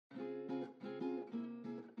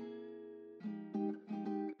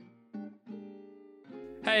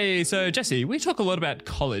Hey, so Jesse, we talk a lot about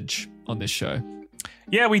college on this show.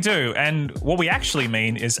 Yeah, we do. And what we actually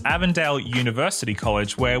mean is Avondale University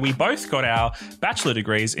College, where we both got our bachelor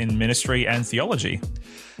degrees in ministry and theology.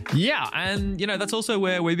 Yeah, and that's also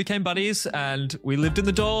where we became buddies and we lived in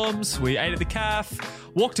the dorms, we ate at the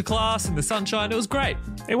caf, walked to class in the sunshine. It was great.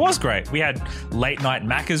 It was great. We had late night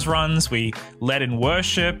Macca's runs, we led in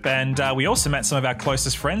worship, and we also met some of our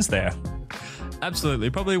closest friends there. Absolutely.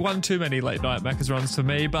 Probably one too many late night Macca's runs for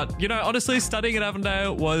me. But, honestly, studying at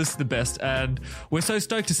Avondale was the best. And we're so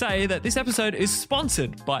stoked to say that this episode is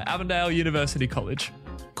sponsored by Avondale University College.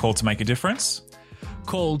 Called to make a difference?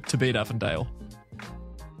 Called to beat Avondale.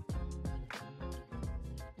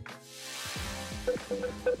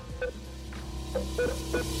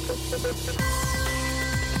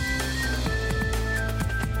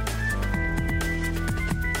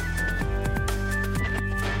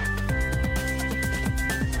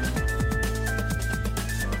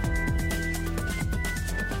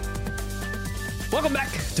 Welcome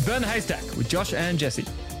back to Burn the Haystack with Josh and Jesse.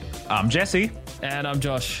 I'm Jesse. And I'm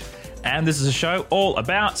Josh. And this is a show all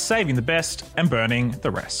about saving the best and burning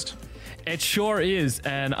the rest. It sure is.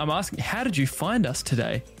 And I'm asking, how did you find us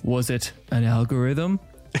today? Was it an algorithm?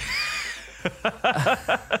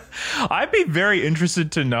 I'd be very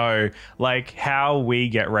interested to know, how we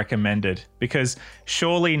get recommended, because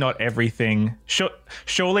surely not every person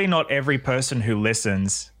who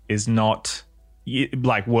listens is not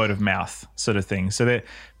word of mouth sort of thing. So that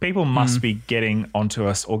people must be getting onto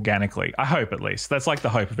us organically. I hope, at least. That's the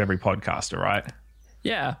hope of every podcaster, right?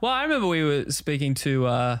 Yeah. Well, I remember we were speaking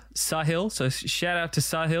to Sahil. So shout out to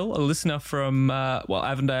Sahil, a listener from,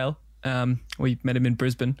 Avondale. We met him in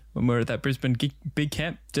Brisbane when we were at that Brisbane big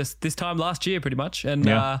camp just this time last year, pretty much. And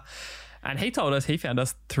and he told us he found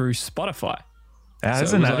us through Spotify.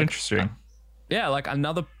 Isn't that interesting?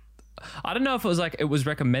 Another... I don't know if it was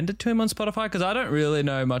recommended to him on Spotify, because I don't really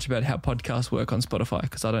know much about how podcasts work on Spotify,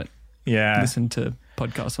 because I don't listen to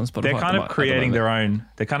podcasts on Spotify. They're kind of creating their own.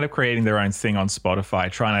 They're kind of creating their own thing on Spotify,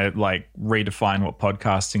 trying to redefine what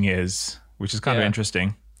podcasting is, which is kind of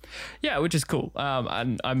interesting. Yeah, which is cool.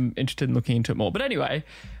 And I'm interested in looking into it more. But anyway,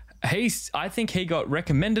 I think he got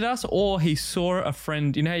recommended us, or he saw a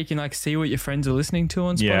friend. You know how you can see what your friends are listening to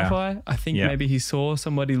on Spotify? Yeah. I think maybe he saw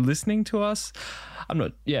somebody listening to us. I'm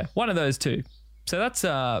not. Yeah, one of those two. So that's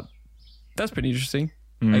pretty interesting,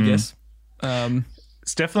 I guess.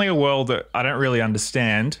 It's definitely a world that I don't really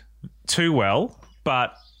understand too well,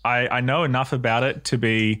 but I know enough about it to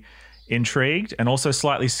be intrigued and also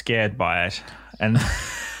slightly scared by it, and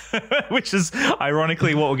which is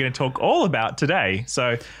ironically what we're going to talk all about today.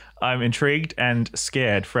 So I'm intrigued and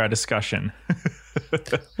scared for our discussion.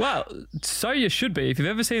 Well, so you should be. If you've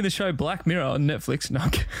ever seen the show Black Mirror on Netflix, no,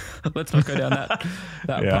 let's not go down that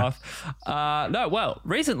path.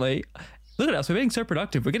 Recently, look at us. We're being so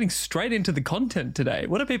productive. We're getting straight into the content today.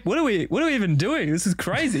 What are we even doing? This is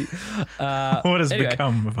crazy. What has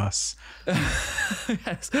become of us?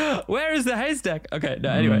 Yes. Where is the haystack? Okay. No.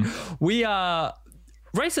 Anyway, we are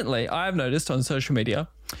recently. I've noticed on social media,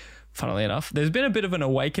 funnily enough, there's been a bit of an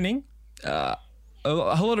awakening.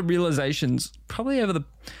 A whole lot of realizations, probably over the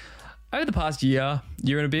past year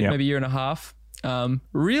and a bit, maybe year and a half.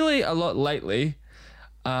 Really a lot lately,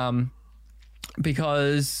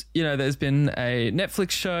 because there's been a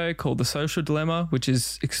Netflix show called The Social Dilemma, which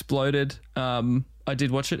has exploded. I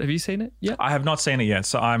did watch it. Have you seen it yet? I have not seen it yet,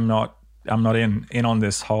 so I'm not in on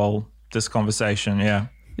this conversation. Yeah.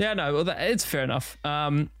 Yeah. No. Well, it's fair enough.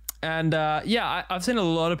 I've seen a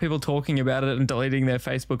lot of people talking about it and deleting their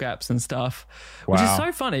Facebook apps and stuff, which is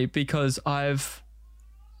so funny, because I've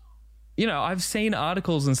seen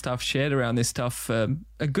articles and stuff shared around this stuff for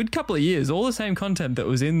a good couple of years, all the same content that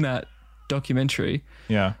was in that documentary.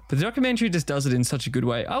 Yeah. But the documentary just does it in such a good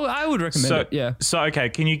way. I would recommend it. Yeah. So, okay,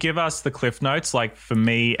 can you give us the Cliff Notes, for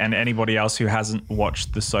me and anybody else who hasn't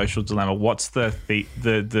watched The Social Dilemma? What's the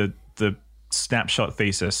snapshot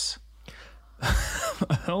thesis? I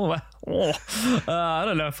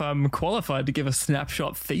don't know if I'm qualified to give a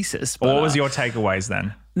snapshot thesis. But, what was your takeaways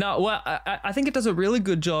then? No, well, I think it does a really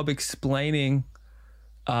good job explaining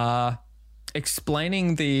the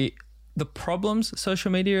problems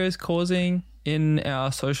social media is causing in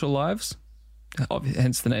our social lives.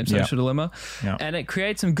 Hence the name Social Dilemma. Yep. And it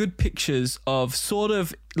creates some good pictures of sort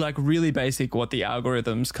of really basic what the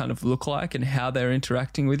algorithms kind of look like and how they're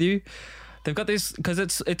interacting with you. They've got this, because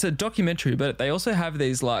it's a documentary, but they also have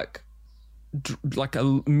these a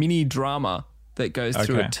mini drama that goes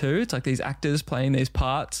through it too. It's these actors playing these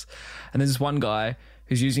parts, and there's this one guy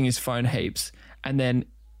who's using his phone heaps, and then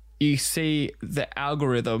you see the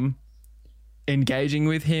algorithm engaging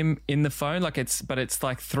with him in the phone. Like it's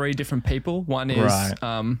like three different people. One is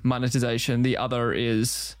Right. monetization. The other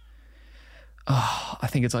is, I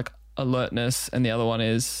think it's like alertness, and the other one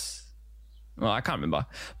is, well, I can't remember.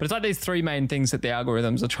 But it's like these three main things that the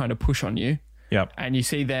algorithms are trying to push on you. Yep. And you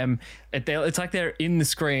see them, it's like they're in the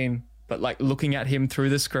screen, but like looking at him through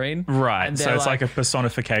the screen. Right. And So it's like a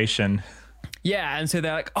personification. yeah, and so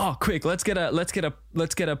they're like, "Oh, quick, let's get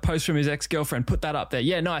a post from his ex-girlfriend. Put that up there.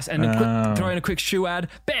 Yeah, nice." And then throw in a quick shoe ad.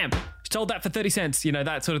 Bam, sold that for 30 cents. You know,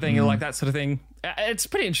 that sort of thing. Like that sort of thing. It's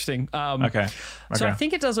pretty interesting. Okay. So I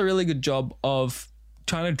think it does a really good job of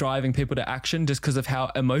trying to driving people to action, just because of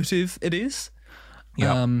how emotive it is.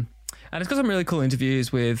 Yeah. And it's got some really cool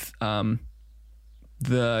interviews with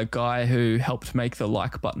the guy who helped make the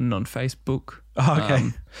like button on Facebook. Oh, okay.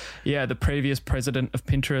 Yeah, the previous president of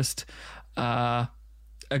Pinterest.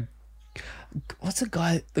 What's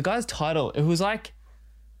the guy's title? It was like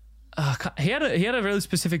he had a really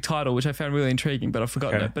specific title which I found really intriguing, but I've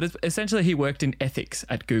forgotten it. But essentially he worked in ethics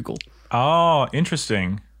at Google. Oh,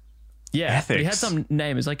 interesting. Yeah, but he had Ethics. some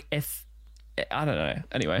name. It's like I don't know.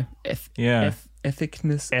 Anyway, Yeah.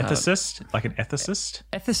 ethicness. Ethicist? Like an ethicist?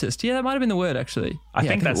 Ethicist. Yeah, that might have been the word actually. I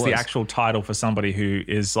think that's it the was. actual title for somebody who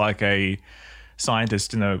is like a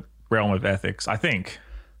scientist in the realm of ethics, I think.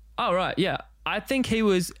 Oh, right. Yeah. I think he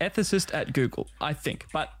was ethicist at Google, I think.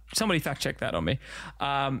 But somebody fact check that on me.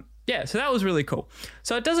 Yeah, so that was really cool.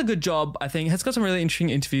 So it does a good job, I think. It's got some really interesting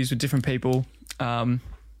interviews with different people.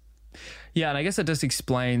 Yeah, and I guess it just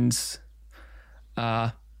explains,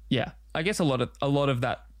 I guess a lot of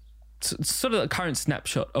that sort of the current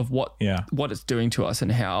snapshot of what it's doing to us,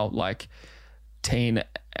 and how like teen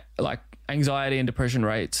like anxiety and depression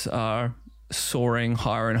rates are soaring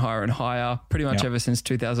higher and higher and higher pretty much ever since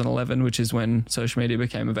 2011, which is when social media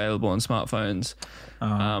became available on smartphones.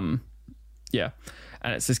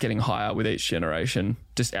 And it's just getting higher with each generation,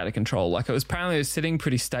 just out of control. Like it was sitting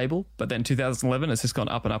pretty stable, but then 2011 it's just gone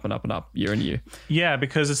up and up and up and up year on year. Yeah,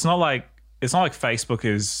 because it's not like Facebook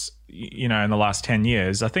is, you know, in the last 10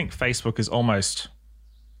 years. I think Facebook is almost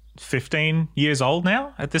 15 years old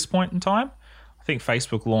now at this point in time. I think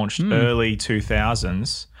Facebook launched early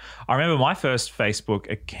 2000s. I remember my first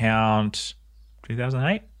Facebook account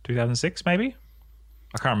 2008, 2006 maybe.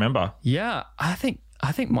 I can't remember. Yeah, I think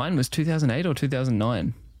mine was 2008 or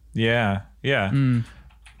 2009. Yeah.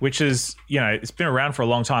 Which is, you know, it's been around for a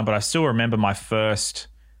long time, but I still remember my first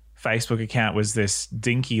Facebook account was this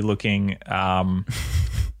dinky looking,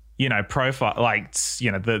 you know, profile. Like,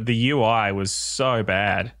 you know, the UI was so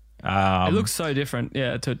bad. It looks so different,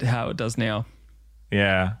 to how it does now.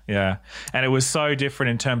 Yeah. And it was so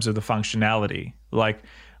different in terms of the functionality. Like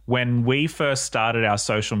when we first started our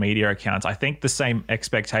social media accounts, I think the same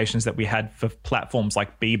expectations that we had for platforms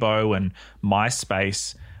like Bebo and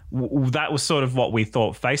MySpace, that was sort of what we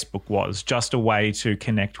thought Facebook was, just a way to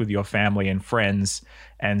connect with your family and friends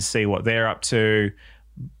and see what they're up to,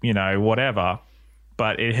 you know, whatever.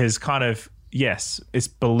 But it has kind of, it's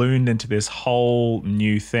ballooned into this whole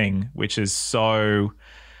new thing, which is so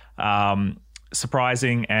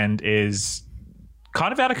surprising and is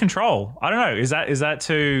kind of out of control. I don't know. Is that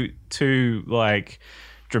too like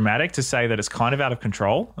dramatic to say that it's kind of out of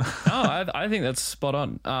control? No, I think that's spot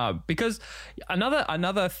on. Because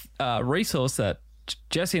another resource that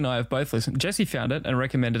Jesse and I have both listened. Jesse found it and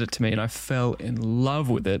recommended it to me, and I fell in love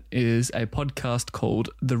with it. Is a podcast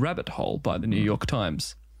called The Rabbit Hole by the New York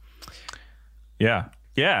Times.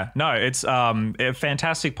 Yeah, no, it's a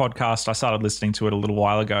fantastic podcast. I started listening to it a little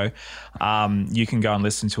while ago. You can go and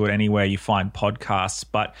listen to it anywhere you find podcasts.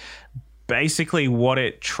 But basically what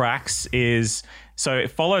it tracks is, so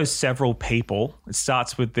it follows several people. It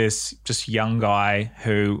starts with this just young guy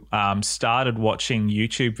who started watching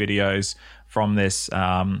YouTube videos from this,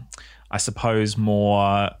 I suppose,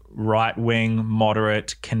 more right-wing,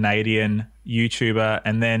 moderate Canadian YouTuber.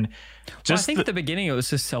 And then I think at the beginning it was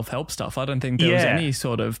just self-help stuff. I don't think there was any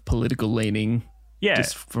sort of political leaning. Yeah,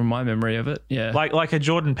 just from my memory of it. Yeah, like a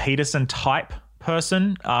Jordan Peterson type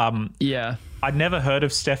person. I'd never heard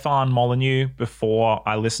of Stefan Molyneux before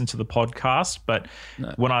I listened to the podcast, but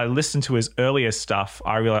when I listened to his earlier stuff,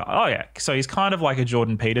 I realized, oh yeah, so he's kind of like a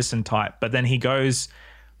Jordan Peterson type. But then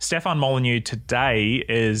Stefan Molyneux today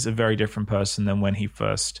is a very different person than when he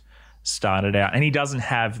first started out, and he doesn't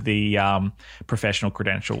have the professional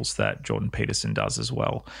credentials that Jordan Peterson does as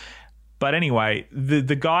well. But anyway,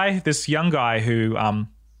 the guy, this young guy who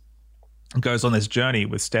goes on this journey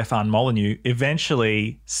with Stefan Molyneux,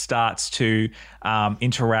 eventually starts to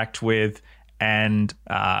interact with and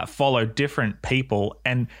follow different people,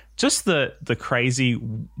 and just the crazy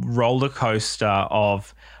roller coaster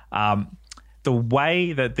of the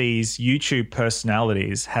way that these YouTube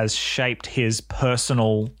personalities has shaped his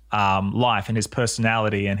personal life and his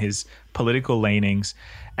personality and his political leanings,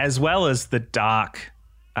 as well as the dark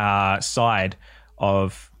side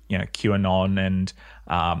of, you know, QAnon and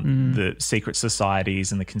the secret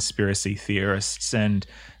societies and the conspiracy theorists and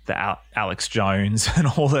the Alex Jones and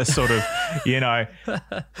all this sort of, you know.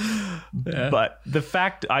 Yeah. But the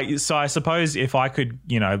fact, I suppose if I could,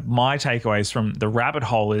 you know, my takeaways from the rabbit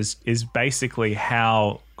hole is basically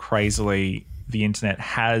how crazily the internet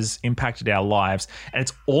has impacted our lives, and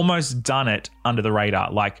it's almost done it under the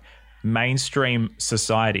radar. Like, mainstream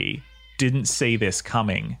society didn't see this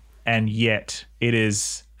coming, and yet it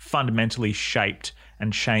is fundamentally shaped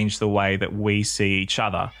and changed the way that we see each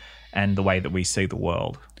other and the way that we see the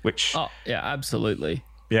world. Which, oh yeah, absolutely,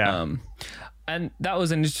 yeah. And that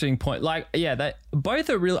was an interesting point. Like, yeah, they both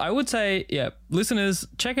are real. I would say, yeah, listeners,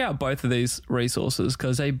 check out both of these resources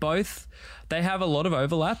because they have a lot of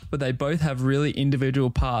overlap, but they both have really individual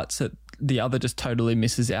parts that the other just totally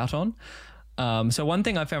misses out on. So one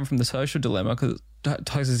thing I found from The Social Dilemma, because I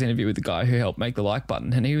took this interview with the guy who helped make the like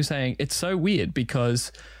button, and he was saying it's so weird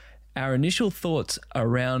because our initial thoughts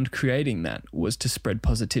around creating that was to spread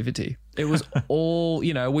positivity. It was all,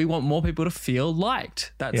 you know, we want more people to feel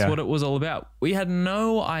liked. That's what it was all about. We had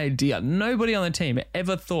no idea. Nobody on the team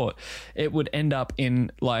ever thought it would end up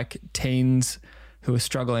in like teens who are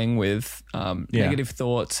struggling with negative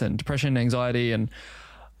thoughts and depression and anxiety, and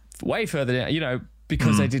way further down, you know,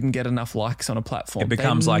 because they didn't get enough likes on a platform. It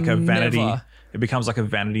becomes like a vanity. It becomes like a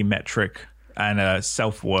vanity metric and a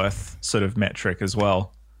self-worth sort of metric as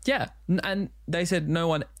well. Yeah, and they said no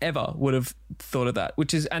one ever would have thought of that,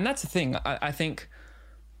 and that's the thing. I think,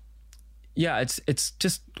 yeah, it's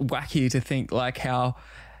just wacky to think like how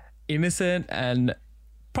innocent and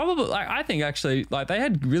probably, like, I think actually, like, they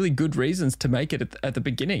had really good reasons to make it at the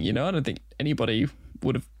beginning. You know, I don't think anybody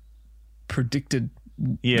would have predicted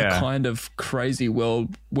the kind of crazy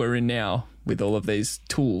world we're in now with all of these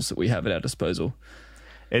tools that we have at our disposal.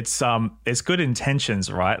 It's good intentions,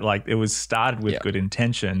 right? Like, it was started with good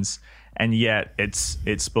intentions, and yet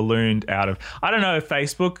it's ballooned out of, I don't know if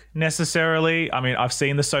Facebook necessarily. I mean, I've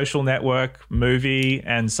seen The Social Network movie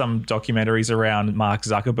and some documentaries around Mark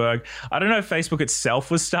Zuckerberg. I don't know if Facebook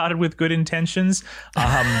itself was started with good intentions.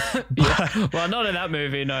 Well, not in that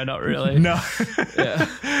movie. No, not really. No.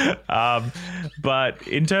 But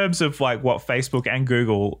in terms of like what Facebook and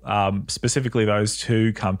Google, specifically those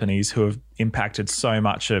two companies who have impacted so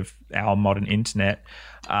much of our modern internet,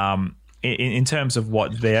 in terms of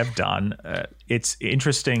what they've done, it's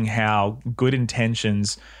interesting how good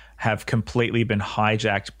intentions have completely been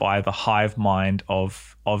hijacked by the hive mind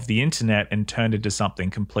of the internet and turned into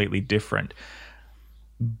something completely different.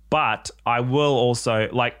 But I will also,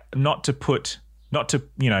 like, not to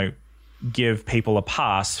you know, give people a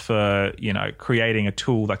pass for, you know, creating a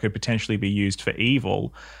tool that could potentially be used for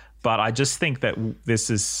evil, but I just think that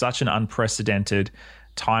this is such an unprecedented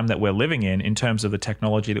time that we're living in terms of the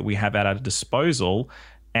technology that we have at our disposal,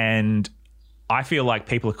 and I feel like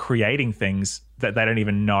people are creating things that they don't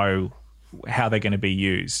even know how they're going to be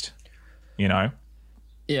used, you know?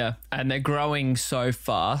 Yeah, and they're growing so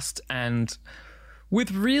fast and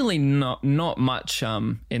with really not much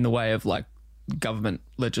in the way of like government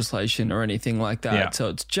legislation or anything like that. Yeah. So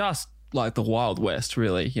it's just like the Wild West,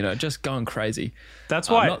 really, you know, just going crazy. That's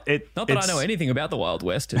why not that I know anything about the Wild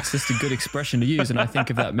West. It's just a good expression to use. And I think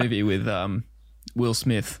of that movie with Will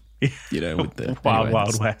Smith, you know, with the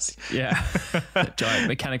Wild West. Yeah. That giant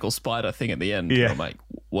mechanical spider thing at the end. Yeah. I'm like,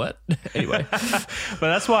 what? Anyway. But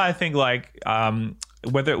that's why I think like,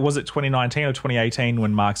 whether it was 2019 or 2018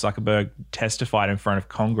 when Mark Zuckerberg testified in front of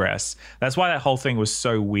Congress, that's why that whole thing was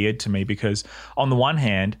so weird to me, because on the one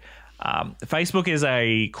hand, Facebook is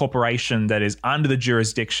a corporation that is under the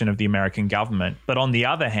jurisdiction of the American government. But on the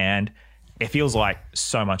other hand, it feels like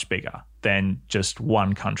so much bigger than just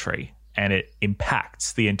one country, and it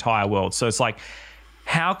impacts the entire world. So it's like,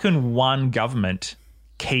 how can one government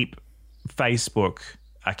keep Facebook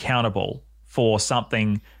accountable for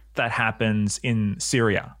something that happens in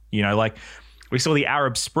Syria? You know, like we saw the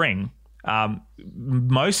Arab Spring,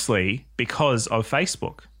 mostly because of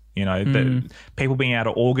Facebook. You know, the people being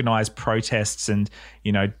able to organize protests and,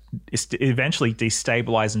 you know, eventually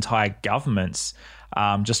destabilize entire governments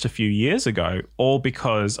just a few years ago, all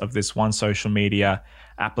because of this one social media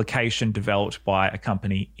application developed by a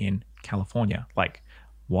company in California. Like,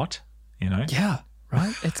 what? You know? Yeah,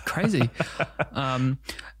 right? It's crazy. And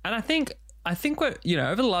I think we're, you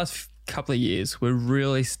know, over the last couple of years, we're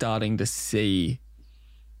really starting to see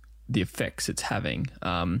the effects it's having.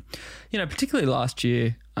 You know, particularly last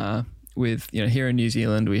year with, you know, here in New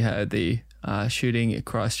Zealand, we had the shooting at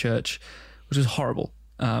Christchurch, which was horrible.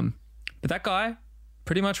 But that guy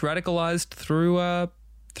pretty much radicalized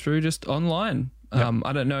through just online.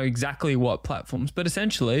 I don't know exactly what platforms, but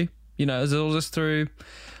essentially, it was all just through,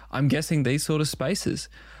 I'm guessing, these sort of spaces.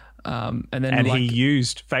 And he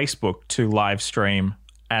used Facebook to live stream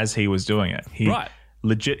as he was doing it.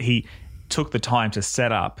 He took the time to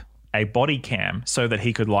set up a body cam so that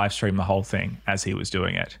he could live stream the whole thing as he was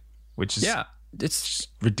doing it, which is it's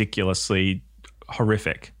ridiculously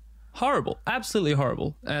horrific. Horrible. Absolutely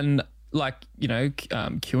horrible. And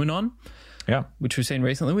QAnon, which we've seen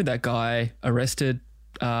recently with that guy arrested,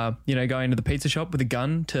 going to the pizza shop with a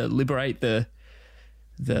gun to liberate the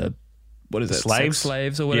slaves? Sex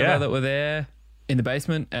slaves or whatever that were there in the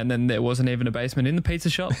basement, and then there wasn't even a basement in the pizza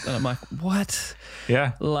shop. And I'm like, what?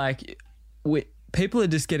 Yeah. People are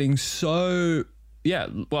just getting so,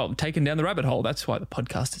 taken down the rabbit hole. That's why the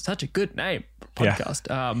podcast is such a good name for a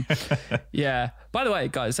podcast. Yeah. By the way,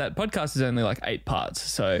 guys, that podcast is only 8 parts.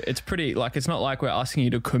 So it's pretty, it's not like we're asking you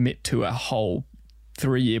to commit to a whole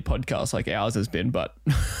 3-year podcast like ours has been, but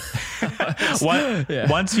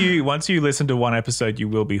once you listen to one episode, you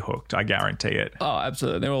will be hooked. I guarantee it. Oh,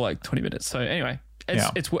 absolutely. They're all 20 minutes. So anyway,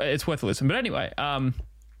 it's worth a listen. But anyway, and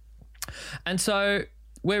so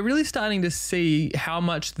we're really starting to see how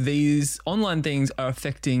much these online things are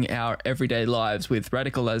affecting our everyday lives with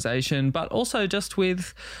radicalization, but also just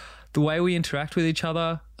with the way we interact with each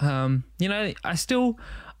other. I still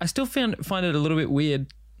find it a little bit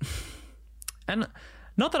weird. And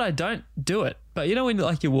not that I don't do it, but when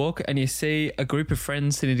you walk and you see a group of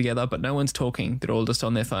friends sitting together, but no one's talking, they're all just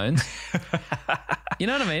on their phones. You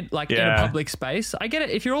know what I mean? In a public space. I get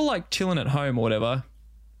it. If you're all chilling at home or whatever,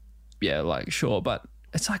 sure. But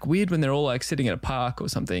it's weird when they're all sitting at a park or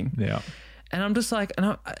something. Yeah. And I'm just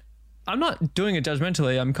and I'm not doing it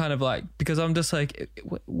judgmentally. I'm kind of because I'm just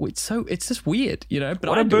it's just weird, But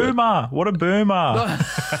what a boomer! What a boomer!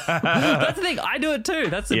 That's the thing. I do it too.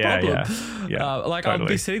 That's the problem. Yeah. Totally. I'll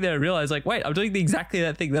be sitting there and realize wait, I'm doing exactly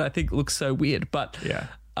that thing that I think looks so weird. But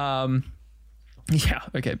okay,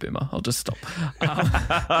 boomer. I'll just stop.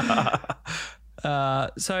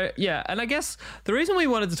 And I guess the reason we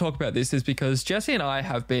wanted to talk about this is because Jesse and I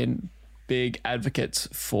have been big advocates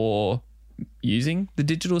for using the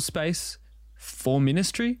digital space for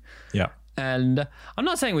ministry. Yeah. And I'm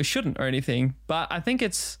not saying we shouldn't or anything, but I think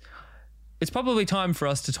it's probably time for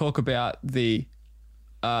us to talk about the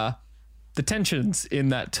tensions in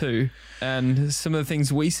that too, and some of the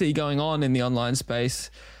things we see going on in the online space.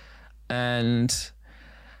 And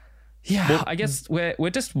I guess we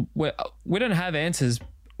don't have answers.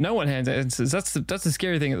 No one has answers. That's the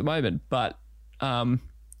scary thing at the moment. But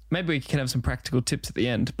maybe we can have some practical tips at the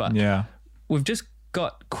end. But we've just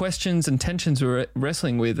got questions and tensions we're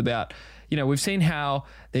wrestling with about, we've seen how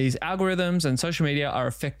these algorithms and social media are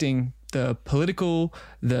affecting the political,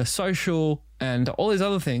 the social, and all these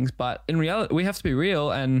other things. But in reality, we have to be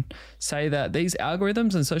real and say that these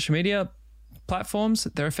algorithms and social media platforms,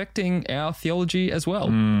 they're affecting our theology as well,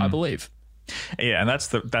 I believe. Yeah, and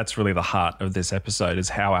that's really the heart of this episode, is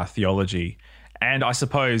how our theology, and I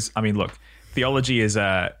suppose, look, theology is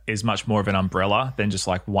much more of an umbrella than just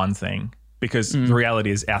one thing, because the reality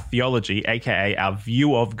is our theology, aka our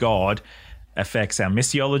view of God, affects our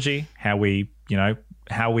missiology, how we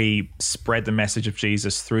spread the message of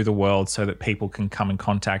Jesus through the world so that people can come in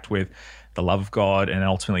contact with the love of God and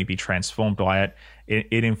ultimately be transformed by it.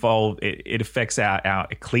 It affects our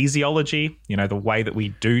ecclesiology, the way that we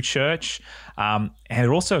do church. And it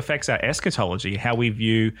also affects our eschatology, how we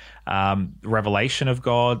view revelation of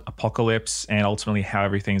God, apocalypse, and ultimately how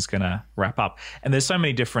everything's going to wrap up. And there's so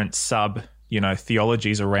many different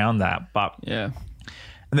theologies around that. But and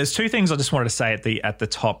there's 2 things I just wanted to say at the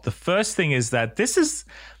top. The first thing is that this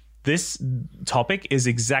topic is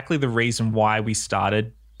exactly the reason why we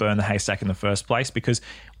started Burn the Haystack in the first place, because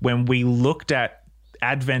when we looked at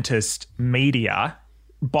Adventist media,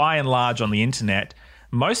 by and large on the internet,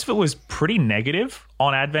 most of it was pretty negative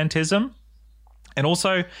on Adventism. And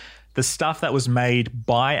also the stuff that was made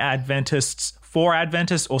by Adventists for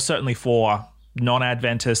Adventists, or certainly for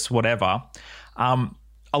non-Adventists, whatever, a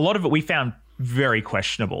lot of it we found very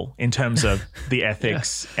questionable in terms of the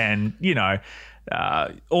ethics and,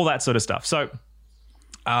 all that sort of stuff. So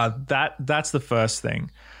that's the first thing.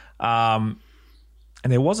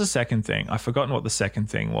 And there was a second thing. I've forgotten what the second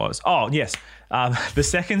thing was. Oh, yes. The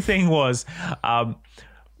second thing was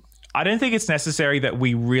I don't think it's necessary that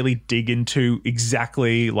we really dig into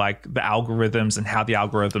exactly like the algorithms and how the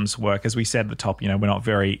algorithms work. As we said at the top, we're not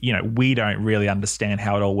very, we don't really understand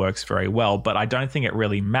how it all works very well. But I don't think it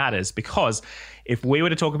really matters, because if we were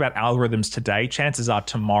to talk about algorithms today, chances are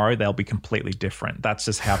tomorrow they'll be completely different. That's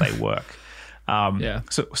just how they work.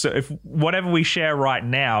 So if whatever we share right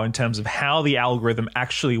now in terms of how the algorithm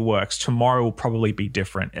actually works, tomorrow will probably be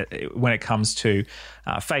different. When it comes to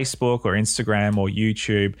Facebook or Instagram or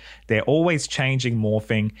YouTube, they're always changing,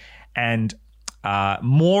 morphing, and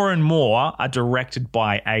more and more are directed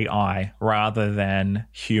by AI rather than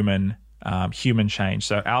human change.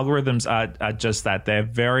 So algorithms are just that. They're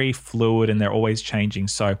very fluid and they're always changing.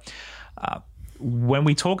 So when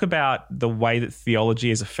we talk about the way that theology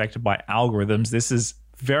is affected by algorithms, this is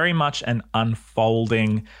very much an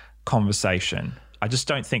unfolding conversation. I just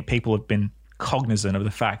don't think people have been cognizant of the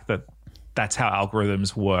fact that that's how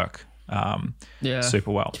algorithms work super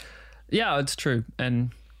well. Yeah, it's true. And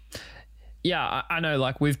yeah, I know,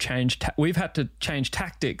 like we've had to change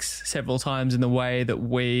tactics several times in the way that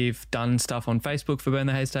we've done stuff on Facebook for Burn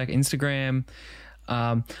the Haystack, Instagram.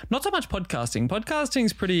 Not so much podcasting.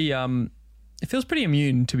 Podcasting's pretty... it feels pretty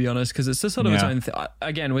immune, to be honest, because it's just sort of its own thing.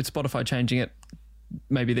 Again, with Spotify changing it,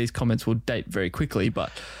 maybe these comments will date very quickly.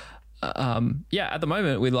 But at the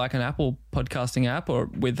moment, with like an Apple podcasting app or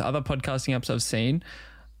with other podcasting apps I've seen,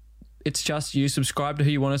 it's just you subscribe to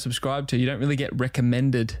who you want to subscribe to. You don't really get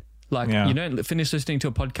recommended. You don't finish listening to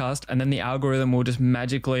a podcast and then the algorithm will just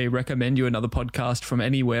magically recommend you another podcast from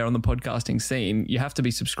anywhere on the podcasting scene. You have to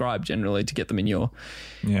be subscribed generally to get them in your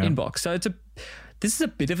inbox. So this is a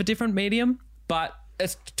bit of a different medium. But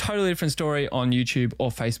it's a totally different story on YouTube or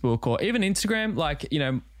Facebook or even Instagram. Like,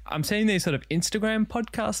 I'm seeing these sort of Instagram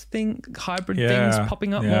podcast hybrid things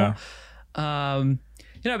popping up more.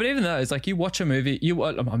 But even those, like you watch a movie, you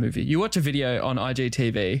watch a video on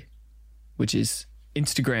IGTV, which is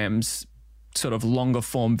Instagram's sort of longer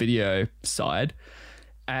form video side,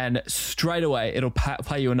 and straight away it'll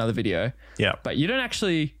play you another video. Yeah. But you don't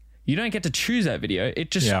get to choose that video. It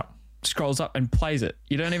just... scrolls up and plays it.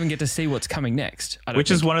 You don't even get to see what's coming next. Which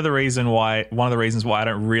is one of the reasons why I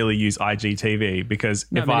don't really use IGTV, because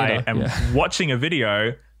if I am watching a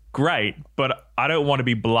video, great, but I don't want to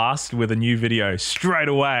be blasted with a new video straight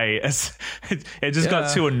away. It just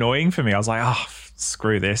got too annoying for me. I was like,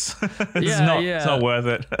 screw this. It's not worth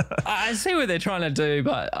it. I see what they're trying to do,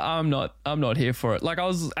 but I'm not here for it. Like I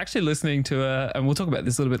was actually listening to and we'll talk about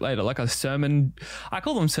this a little bit later, like a sermon. I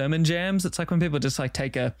call them sermon jams. It's like when people just like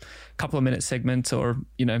take a couple of minute segments or,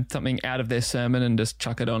 something out of their sermon and just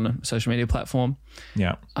chuck it on a social media platform.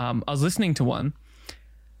 Yeah. I was listening to one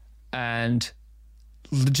and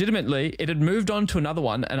legitimately it had moved on to another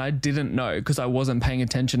one and I didn't know because I wasn't paying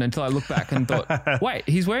attention until I looked back and thought, wait,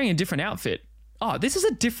 he's wearing a different outfit. Oh, this is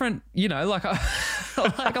a different, I'm like,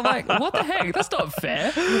 what the heck? That's not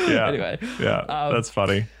fair. Yeah. Anyway. Yeah, that's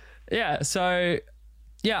funny. Yeah. So,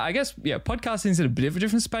 I guess, podcasting is in a bit of a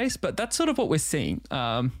different space, but that's sort of what we're seeing.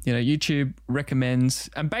 YouTube recommends,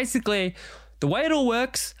 and basically the way it all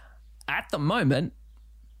works at the moment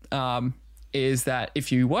is that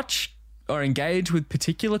if you watch or engage with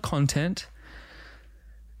particular content,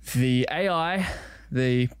 the AI,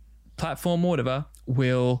 the platform or whatever,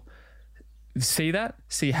 will see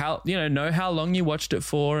how, know how long you watched it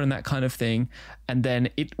for and that kind of thing. And then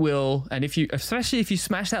it will, and especially if you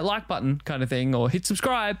smash that like button kind of thing or hit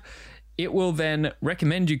subscribe, it will then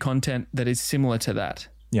recommend you content that is similar to that.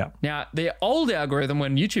 Yeah. Now, the old algorithm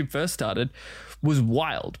when YouTube first started was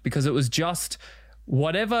wild because it was just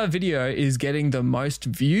whatever video is getting the most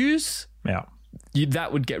views. Yeah.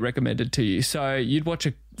 That would get recommended to you. So you'd watch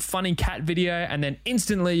a funny cat video and then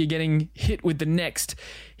instantly you're getting hit with the next,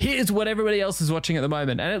 here's what everybody else is watching at the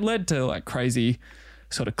moment. And it led to like crazy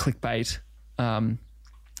sort of clickbait.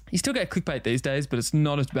 You still get clickbait these days, but it's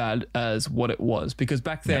not as bad as what it was because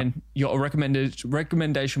back then your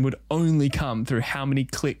recommendation would only come through how many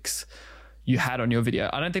clicks you had on your video.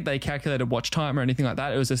 I don't think they calculated watch time or anything like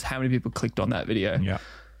that. It was just how many people clicked on that video. Yeah.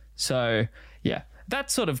 So that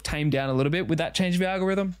sort of tamed down a little bit with that change of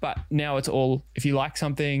algorithm, but now it's all, if you like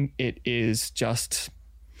something, it is just,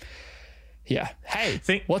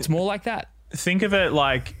 hey, what's more like that? Think of it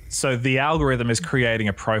like, so the algorithm is creating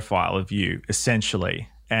a profile of you, essentially,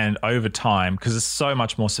 and over time, because it's so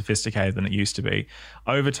much more sophisticated than it used to be,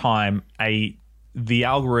 over time, the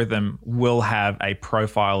algorithm will have a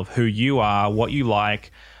profile of who you are, what you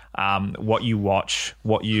like, what you watch,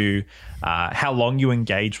 how long you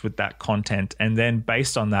engage with that content, and then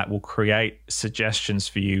based on that will create suggestions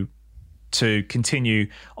for you to continue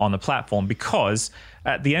on the platform. Because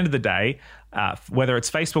at the end of the day, whether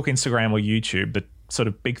it's Facebook, Instagram, or YouTube, the sort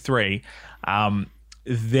of big three,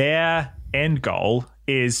 their end goal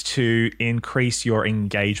is to increase your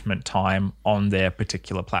engagement time on their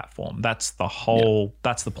particular platform. That's the whole.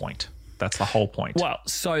 That's the point. That's the whole point. Well,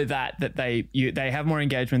 so that they have more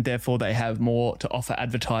engagement, therefore they have more to offer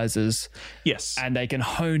advertisers. Yes. And they can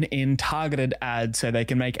hone in targeted ads, so they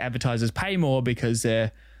can make advertisers pay more because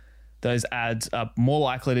those ads are more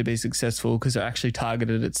likely to be successful because they're actually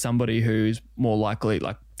targeted at somebody who's more likely,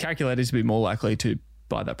 like calculators, to be more likely to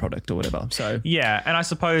buy that product or whatever. So yeah, and I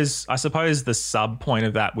suppose the sub point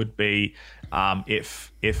of that would be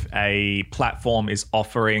if a platform is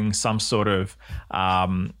offering some sort of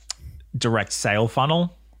direct sale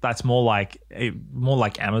funnel, that's more like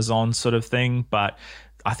Amazon sort of thing. But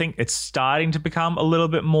I think it's starting to become a little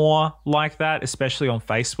bit more like that, especially on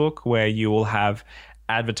Facebook, where you will have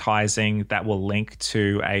advertising that will link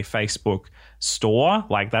to a Facebook store.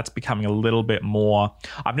 Like that's becoming a little bit more.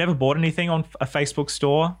 I've never bought anything on a Facebook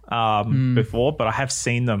store before, but I have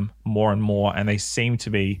seen them more and more, and they seem to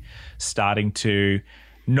be starting to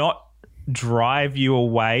not drive you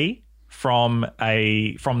away from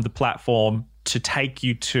the platform to take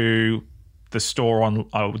you to the store on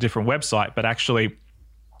a different website, but actually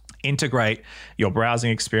integrate your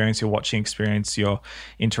browsing experience, your watching experience, your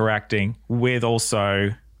interacting with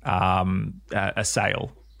also a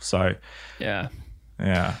sale. So yeah,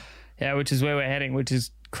 which is where we're heading, which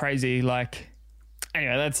is crazy. Like,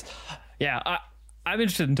 anyway, that's I'm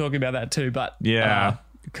interested in talking about that too, but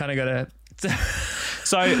kind of got to.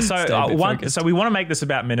 So we want to make this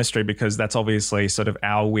about ministry because that's obviously sort of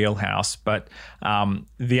our wheelhouse, but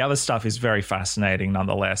the other stuff is very fascinating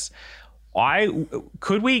nonetheless.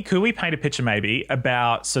 Could we paint a picture maybe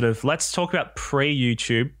about sort of, let's talk about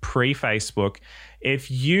pre-YouTube, pre-Facebook.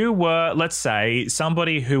 If you were, let's say,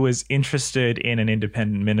 somebody who was interested in an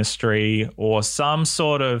independent ministry or some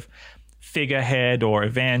sort of figurehead or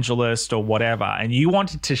evangelist or whatever, and you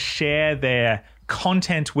wanted to share their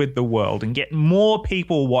content with the world and get more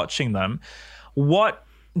people watching them, what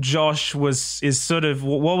was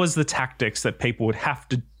the tactics that people would have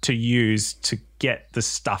to use to get the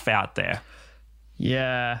stuff out there?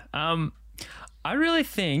 Yeah. I really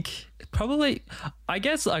think probably, I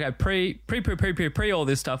guess like a pre all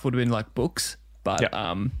this stuff would have been like books. But,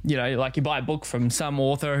 like you buy a book from some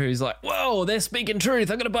author who's like, whoa, they're speaking truth.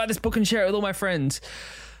 I'm going to buy this book and share it with all my friends.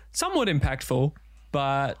 Somewhat impactful,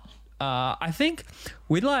 but I think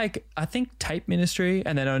tape ministry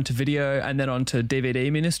and then onto video and then onto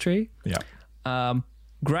DVD ministry. Yeah.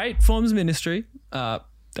 Great forms of ministry. Don't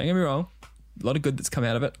get me wrong. A lot of good that's come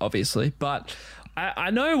out of it, obviously. But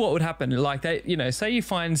I know what would happen. Like say you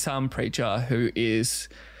find some preacher who is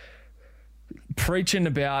preaching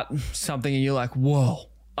about something and you're like, whoa,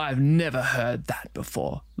 I've never heard that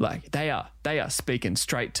before. Like they are speaking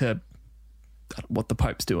straight to what the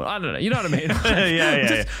Pope's doing. I don't know. You know what I mean?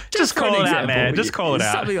 Just call it out, man. Just call it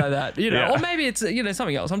out. Something like that, or maybe it's,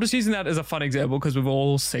 something else. I'm just using that as a fun example because we've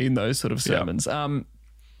all seen those sort of sermons.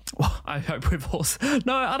 Well, I hope we've all...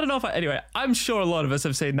 No, I don't know if anyway, I'm sure a lot of us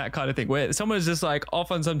have seen that kind of thing where someone's just like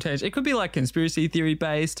off on some tangent. It could be like conspiracy theory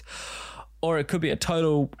based, or it could be a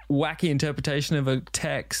total wacky interpretation of a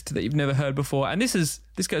text that you've never heard before. And this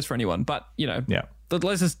goes for anyone, but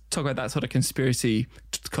let's just talk about that sort of conspiracy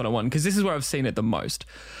kind of one, because this is where I've seen it the most.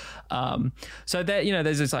 So there,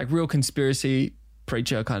 there's this like real conspiracy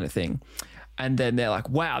preacher kind of thing. And then they're like,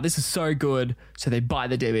 wow, this is so good. So they buy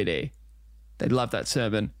the DVD. They love that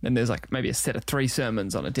sermon. Then there's like maybe a set of 3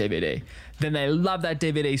 sermons on a DVD. Then they love that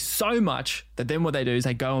DVD so much that then what they do is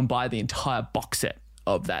they go and buy the entire box set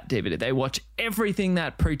of that DVD. They watch everything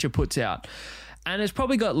that preacher puts out. And it's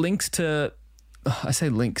probably got links to... I say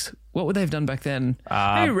links. What would they have done back then?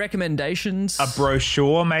 Maybe recommendations. A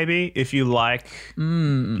brochure, maybe, if you like.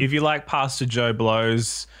 If you like Pastor Joe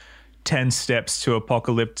Blow's 10 Steps to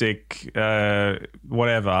Apocalyptic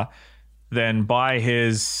whatever, then buy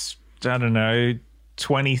his, I don't know,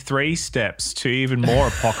 23 steps to even more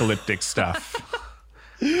apocalyptic stuff.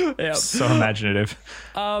 Yep. So imaginative.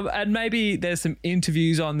 And maybe there's some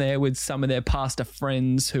interviews on there with some of their pastor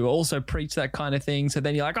friends who also preach that kind of thing. So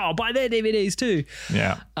then you're like, oh, buy their DVDs too.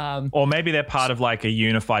 Yeah. Or maybe they're part of like a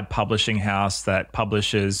unified publishing house that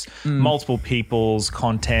publishes multiple people's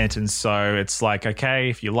content. And so it's like,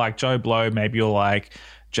 okay, if you like Joe Blow, maybe you'll like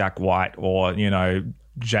Jack White or,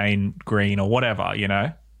 Jane Green or whatever,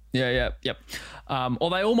 Yeah. Yep. Or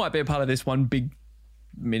they all might be a part of this one big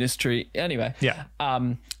ministry anyway. Yeah.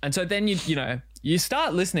 And so then you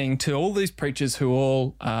start listening to all these preachers who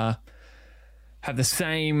all have the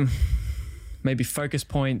same maybe focus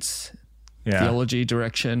points, theology,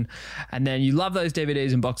 direction, and then you love those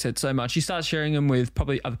DVDs and box sets so much you start sharing them with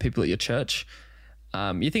probably other people at your church,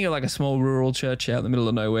 You think of like a small rural church out in the middle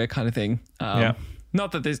of nowhere kind of thing. Yeah.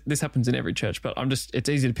 Not that this happens in every church, but it's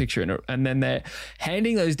easy to picture. And then they're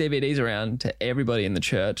handing those DVDs around to everybody in the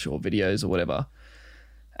church, or videos or whatever.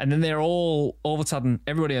 And then they're all of a sudden,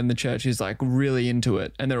 everybody in the church is like really into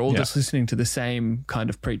it. And they're all just listening to the same kind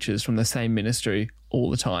of preachers from the same ministry all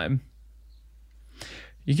the time.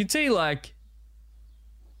 You can see like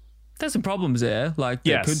there's some problems there. Like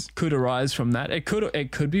that could arise from that. It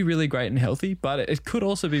could be really great and healthy, but it could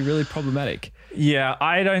also be really problematic. Yeah,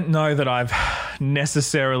 I don't know that I've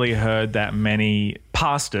necessarily heard that many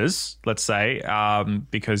pastors, let's say,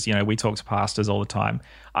 because, you know, we talk to pastors all the time.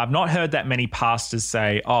 I've not heard that many pastors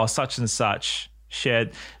say, oh, such and such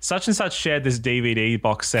shared this DVD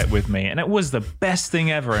box set with me, and it was the best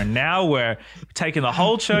thing ever. And now we're taking the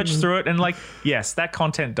whole church through it. And like, yes, that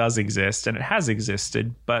content does exist and it has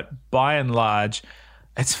existed, but by and large,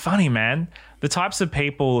 it's funny, man. The types of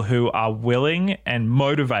people who are willing and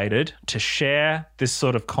motivated to share this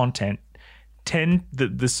sort of content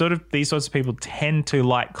these sorts of people tend to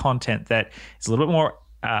like content that is a little bit more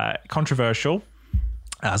controversial,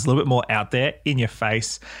 it's a little bit more out there, in your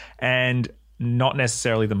face, and not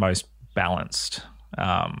necessarily the most balanced.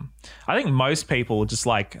 I think most people just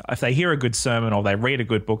like, if they hear a good sermon or they read a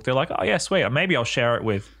good book, they're like, oh yeah, sweet, maybe I'll share it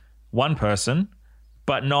with one person,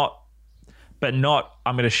 but not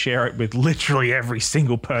I'm going to share it with literally every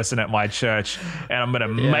single person at my church, and I'm going to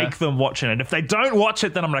make them watch it. And if they don't watch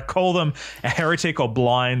it, then I'm going to call them a heretic or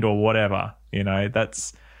blind or whatever. You know,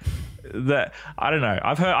 that's that. I don't know.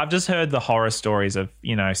 I've just heard the horror stories of,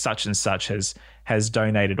 you know, such and such has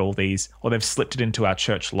donated all these, or they've slipped it into our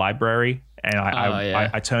church library. And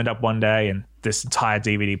I turned up one day and this entire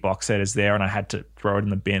DVD box set is there, and I had to throw it in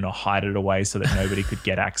the bin or hide it away so that nobody could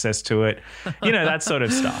get access to it. You know, that sort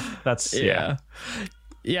of stuff. That's yeah.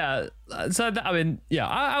 So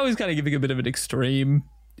I was kind of giving a bit of an extreme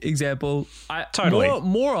example. Totally.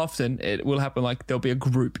 More often it will happen like there'll be a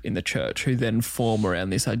group in the church who then form around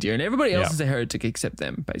this idea, and everybody else is a heretic except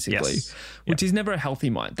them, basically, which is never a healthy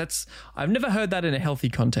mind. I've never heard that in a healthy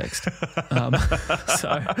context.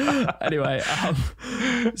 So anyway,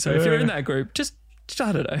 so if you're in that group, just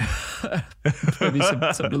I don't know, maybe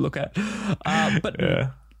something to look at. But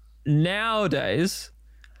nowadays,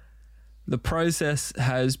 the process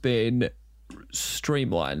has been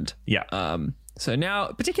streamlined. Yeah. So now,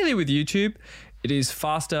 particularly with YouTube, it is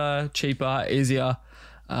faster, cheaper, easier.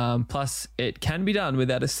 Plus, it can be done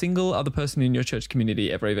without a single other person in your church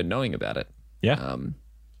community ever even knowing about it. Yeah,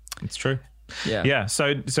 it's true. Yeah, yeah.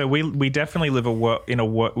 So we definitely live in a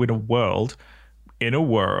world.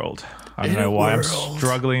 I don't know why I'm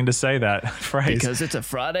struggling to say that phrase. Because it's a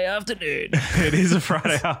Friday afternoon. It is a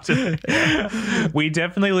Friday afternoon. Yeah. We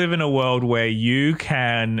definitely live in a world where you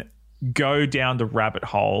can go down the rabbit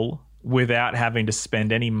hole without having to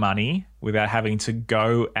spend any money, without having to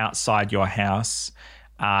go outside your house,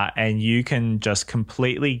 and you can just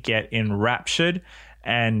completely get enraptured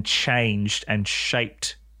and changed and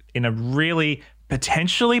shaped in a really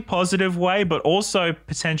potentially positive way, but also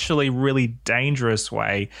potentially really dangerous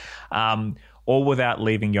way, all without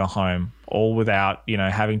leaving your home, all without, you know,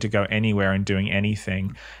 having to go anywhere and doing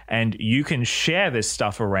anything. And you can share this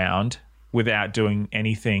stuff around without doing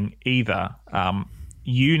anything either.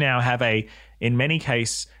 You now have in many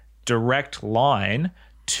cases, direct line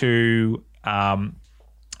to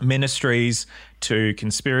ministries, to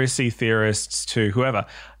conspiracy theorists, to whoever.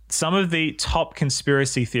 Some of the top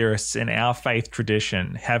conspiracy theorists in our faith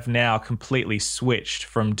tradition have now completely switched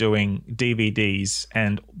from doing DVDs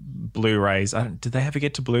and Blu-rays. Did they ever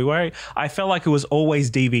get to Blu-ray? I felt like it was always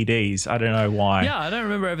DVDs. I don't know why. Yeah, I don't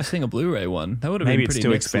remember ever seeing a Blu-ray one. That would have Maybe been pretty it's too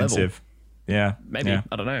next expensive. Level. Yeah, maybe. Yeah.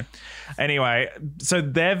 I don't know. Anyway, so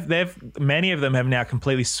many of them have now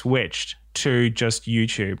completely switched to just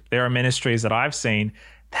YouTube. There are ministries that I've seen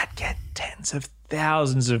that get tens of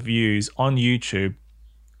thousands of views on YouTube.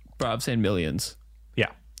 Bro, I've seen millions. Yeah,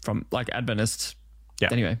 from like Adventists. Yeah.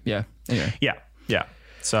 Anyway. Yeah.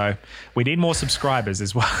 So we need more subscribers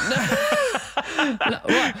as well.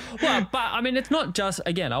 Well, but I mean, it's not just.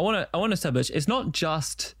 Again, I want to establish it's not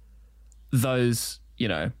just those. You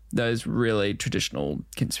know, those really traditional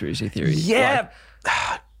conspiracy theories. Yeah.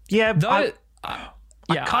 Like, yeah.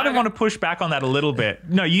 I kind of want to push back on that a little bit.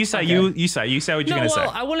 No, you say, okay. you say what you're going to say.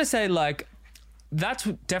 I want to say like, that's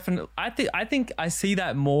definitely, I think I see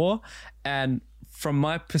that more. And from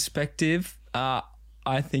my perspective, I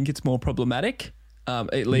think it's more problematic.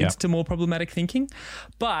 It leads to more problematic thinking.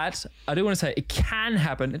 But I do want to say it can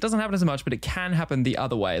happen. It doesn't happen as much, but it can happen the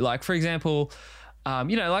other way. Like, for example,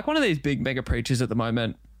 you know, like one of these big mega preachers at the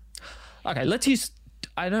moment. Okay, let's use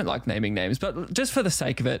I don't like naming names, but just for the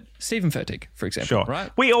sake of it, Stephen Furtick, for example, Sure.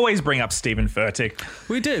 right? We always bring up Stephen Furtick.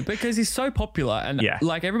 We do, because he's so popular. And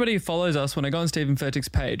like everybody who follows us, when I go on Stephen Furtick's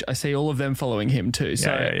page, I see all of them following him too.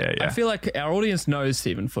 So I feel like our audience knows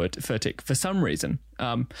Stephen Furtick for some reason.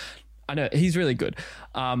 I know he's really good.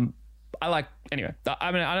 Anyway,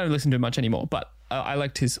 I mean, I don't listen to him much anymore, but I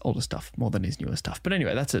liked his older stuff more than his newer stuff. But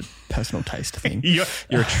anyway, that's a personal taste thing. You're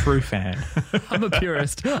a true fan. I'm a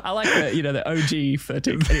purist. I like the OG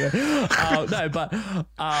Furtick.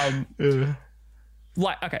 Anyway,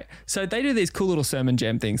 like, okay, so they do these cool little sermon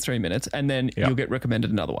jam things, 3 minutes, and then you'll get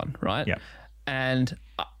recommended another one, right? Yeah. And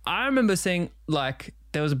I remember seeing, like,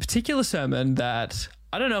 there was a particular sermon that,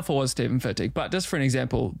 I don't know if it was Stephen Furtick, but just for an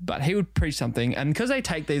example, but he would preach something, and because they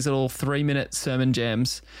take these little 3-minute sermon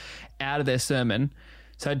jams out of their sermon,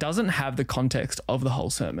 so it doesn't have the context of the whole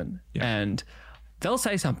sermon, and they'll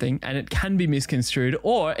say something and it can be misconstrued,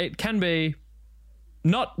 or it can be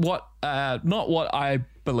not what I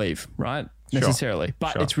believe, right? Necessarily,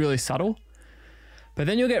 but it's really subtle. But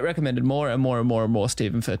then you'll get recommended more and more and more and more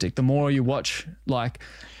Stephen Furtick. The more you watch,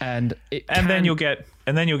 then you'll get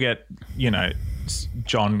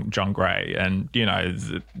John Gray and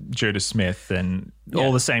Judah Smith and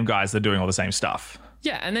all the same guys that are doing all the same stuff.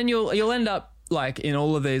 Yeah, and then you'll end up like in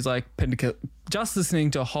all of these like just listening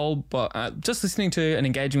to and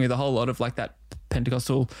engaging with a whole lot of like that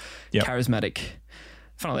Pentecostal charismatic.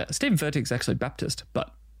 Funnily, Stephen Furtick's actually Baptist,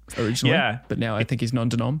 but originally, but now I think he's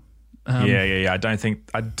non-denom. I don't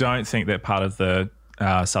think they're part of the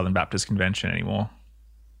Southern Baptist Convention anymore.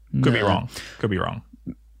 Could be wrong.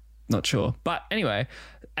 Not sure, but anyway,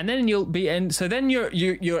 and then you're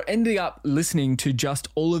ending up listening to just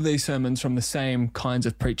all of these sermons from the same kinds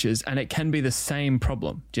of preachers, and it can be the same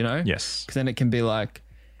problem. Do you know? Yes. Because then it can be like,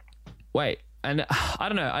 wait, and I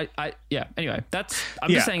don't know. Anyway, I'm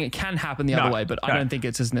just saying it can happen the other way, but I don't think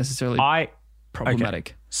it's as necessarily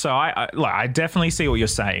problematic. Okay. So I definitely see what you're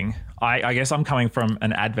saying. I guess I'm coming from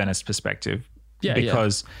an Adventist perspective,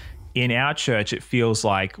 because in our church it feels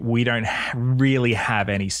like we don't really have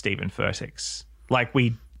any Stephen Furticks. Like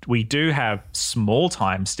we do have small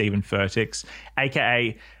time Stephen Furticks,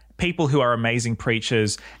 aka people who are amazing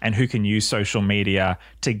preachers and who can use social media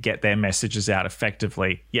to get their messages out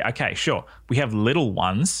effectively. Yeah, okay, sure. We have little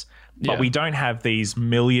ones, but we don't have these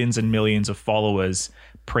millions and millions of followers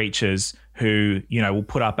preachers who, will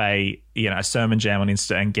put up a sermon jam on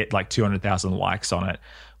Insta and get like 200,000 likes on it.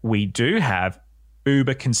 We do have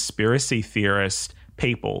uber conspiracy theorist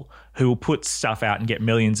people who will put stuff out and get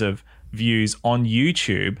millions of views on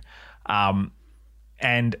YouTube.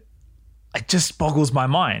 And it just boggles my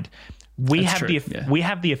mind. We have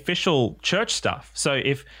the official church stuff. So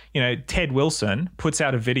if, Ted Wilson puts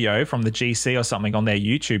out a video from the GC or something on their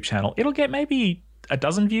YouTube channel, it'll get maybe a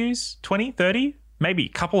dozen views, 20, 30, maybe a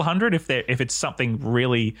couple hundred if it's something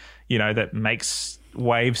really, that makes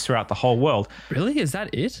waves throughout the whole world. Really? Is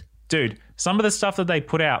that it? Dude, some of the stuff that they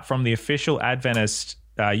put out from the official Adventist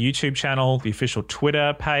YouTube channel, the official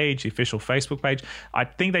Twitter page, the official Facebook page, I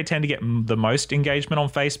think they tend to get the most engagement on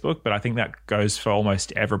Facebook, but I think that goes for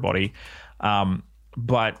almost everybody.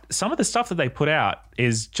 But some of the stuff that they put out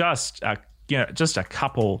is just a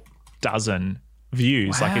couple dozen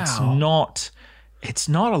views. Wow. Like it's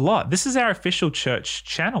not a lot. This is our official church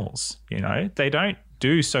channels. They don't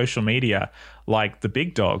do social media like the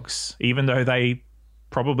big dogs, even though they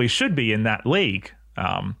probably should be in that league.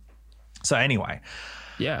 So anyway.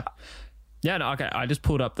 Yeah. Yeah, no, okay. I just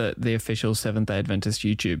pulled up the official Seventh-day Adventist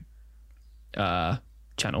YouTube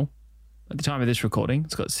channel. At the time of this recording,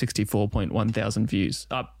 it's got 64.1 thousand views.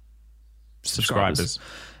 Subscribers.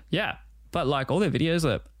 Yeah. But like all their videos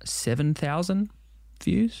are 7,000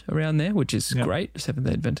 views around there, which is great.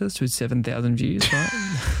 Seventh-day Adventist with 7,000 views, right?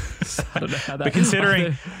 So I don't know how that... But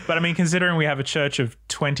considering we have a church of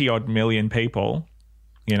 20 odd million people,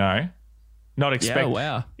 not expect. Yeah,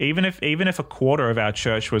 wow. Even if a quarter of our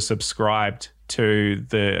church was subscribed to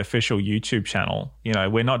the official YouTube channel,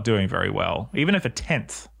 we're not doing very well. Even if a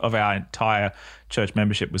tenth of our entire church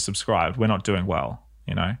membership was subscribed, we're not doing well.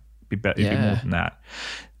 It'd be more than that.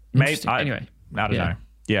 Anyway, I don't know.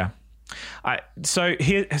 Yeah.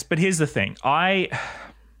 Here's the thing.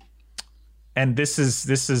 And this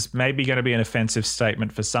is maybe going to be an offensive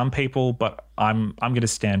statement for some people, but I'm going to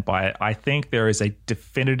stand by it. I think there is a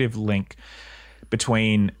definitive link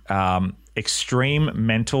between extreme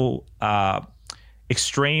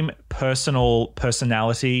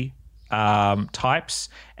personality types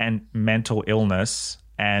and mental illness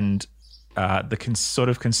and the sort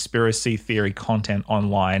of conspiracy theory content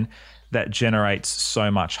online that generates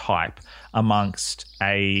so much hype amongst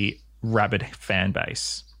a rabid fan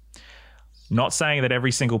base. Not saying that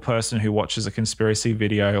every single person who watches a conspiracy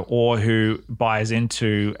video or who buys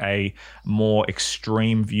into a more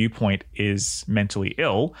extreme viewpoint is mentally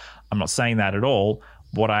ill. I'm not saying that at all.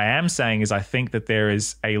 What I am saying is I think that there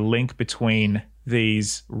is a link between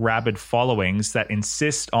these rabid followings that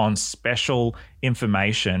insist on special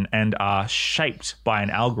information and are shaped by an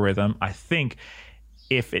algorithm. I think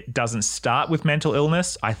if it doesn't start with mental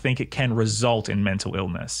illness, I think it can result in mental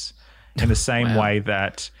illness in the same way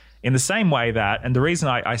that, and the reason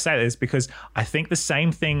I say that is because I think the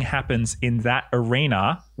same thing happens in that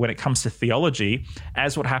arena when it comes to theology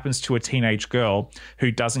as what happens to a teenage girl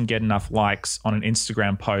who doesn't get enough likes on an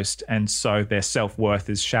Instagram post and so their self-worth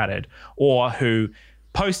is shattered, or who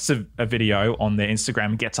posts a video on their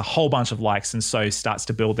Instagram, gets a whole bunch of likes and so starts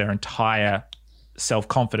to build their entire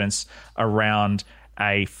self-confidence around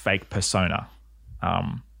a fake persona.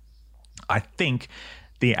 I think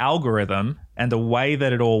the algorithm and the way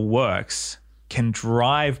that it all works can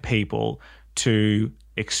drive people to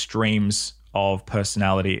extremes of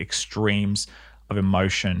personality, extremes of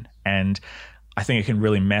emotion, and I think it can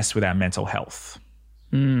really mess with our mental health.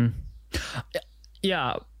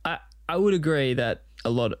 Yeah, I would agree that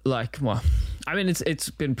a lot, it's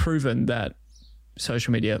been proven that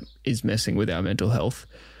social media is messing with our mental health.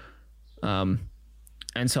 And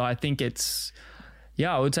so I think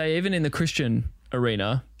I would say even in the Christian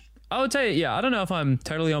arena, I would say, I don't know if I'm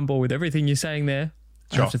totally on board with everything you're saying there.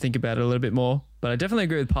 Sure. I have to think about it a little bit more, but I definitely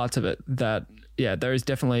agree with parts of it that, there is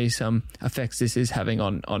definitely some effects this is having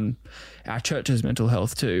on our church's mental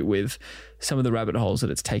health too, with some of the rabbit holes that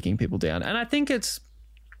it's taking people down. And I think it's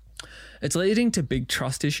leading to big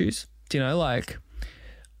trust issues. I've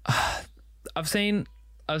seen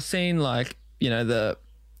like,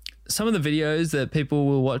 some of the videos that people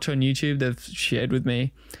will watch on YouTube, they've shared with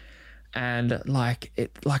me, and a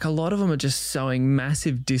lot of them are just sowing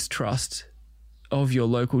massive distrust of your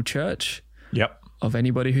local church. Yep. Of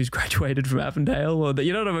anybody who's graduated from Avondale, or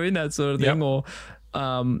you know what I mean, that sort of thing, or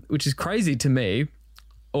which is crazy to me,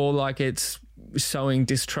 or like it's sowing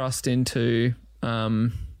distrust into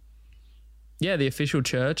the official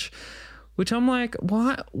church. Which I'm like,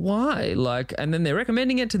 why? Like, and then they're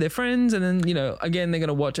recommending it to their friends, and then again they're going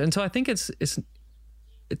to watch. And so I think it's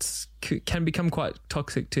can become quite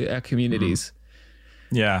toxic to our communities.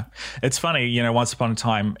 Yeah, it's funny. Once upon a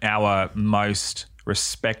time, our most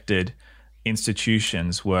respected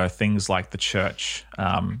institutions were things like the church.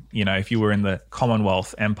 If you were in the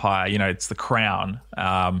Commonwealth Empire, it's the crown,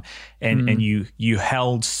 and you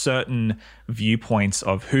held certain viewpoints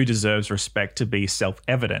of who deserves respect to be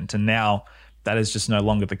self-evident. And now that is just no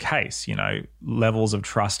longer the case. Levels of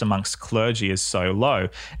trust amongst clergy is so low.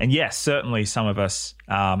 And yes, certainly some of us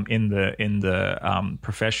in the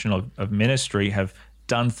profession of ministry have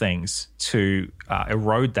done things to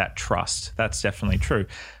erode that trust. That's definitely true.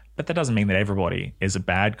 But that doesn't mean that everybody is a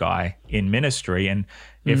bad guy in ministry. And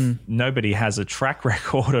if nobody has a track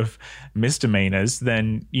record of misdemeanors,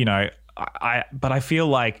 then, but I feel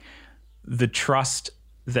like the trust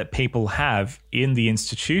that people have in the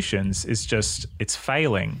institutions is it's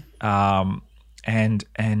failing. I think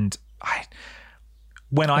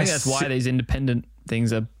that's why these independent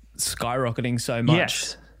things are skyrocketing so much.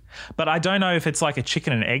 Yes. But I don't know if it's like a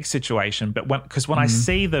chicken and egg situation. But when I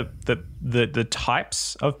see the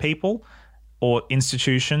types of people or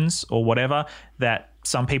institutions or whatever that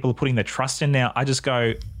some people are putting their trust in now, I just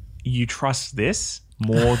go, you trust this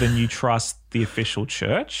more than you trust the official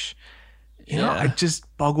church? It just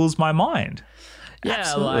boggles my mind. Yeah,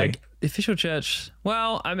 Absolutely. like the official church.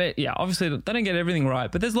 Well, I mean, obviously they don't get everything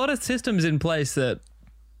right, but there's a lot of systems in place that.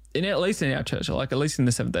 At least in our church, or like at least in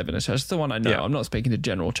the Seventh-day Adventist Church, it's the one I know. Yeah. I'm not speaking to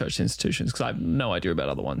general church institutions because I have no idea about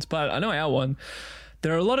other ones. But I know our one,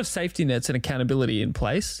 there are a lot of safety nets and accountability in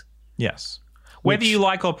place. Yes. Whether you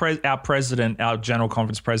like our president, our general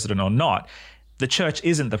conference president or not, the church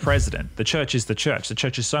isn't the president. The church is the church. The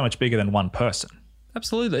church is so much bigger than one person.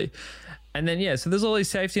 Absolutely. And then, so there's all these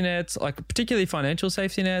safety nets, like particularly financial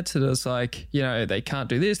safety nets. So it's like, they can't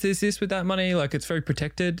do this with that money. Like it's very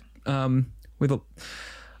protected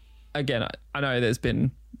Again, I know there's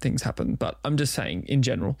been things happen, but I'm just saying in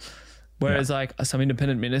general. Whereas like some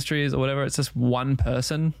independent ministries or whatever, it's just one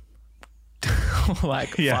person,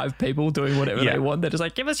 like 5 people doing whatever they want. They're just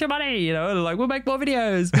like, give us your money, and like, we'll make more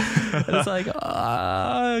videos. And it's like,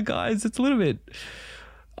 guys, it's a little bit,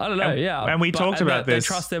 I don't know. And we talked about this. They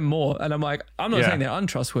trust them more. And I'm like, I'm not saying they're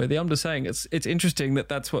untrustworthy. I'm just saying it's interesting that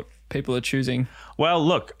that's what people are choosing. Well,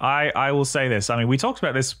 look, I will say this. I mean, we talked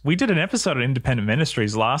about this. We did an episode on independent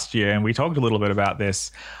ministries last year, and we talked a little bit about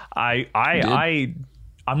this. I'm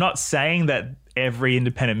not saying that every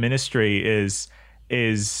independent ministry is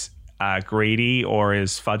greedy or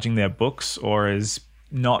is fudging their books or is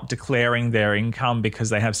not declaring their income because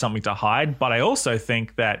they have something to hide. But I also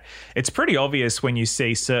think that it's pretty obvious when you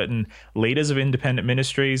see certain leaders of independent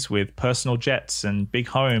ministries with personal jets and big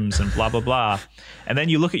homes and blah, blah, blah. And then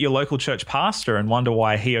you look at your local church pastor and wonder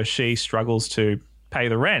why he or she struggles to pay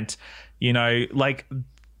the rent. You know, like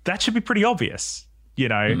that should be pretty obvious, you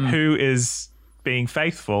know, who is being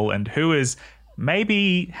faithful and who is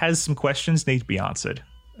maybe has some questions need to be answered.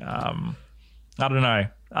 I don't know.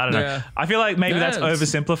 Yeah. I feel like maybe that's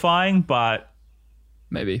oversimplifying, but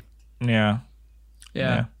maybe. Yeah.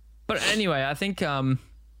 But anyway, I think the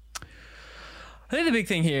big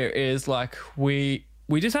thing here is like we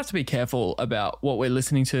just have to be careful about what we're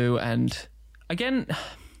listening to, and again,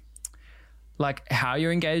 like how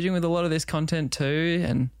you're engaging with a lot of this content too,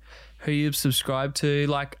 and who you subscribe to.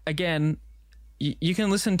 Like again, you can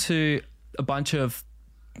listen to a bunch of,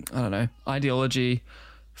 I don't know, ideology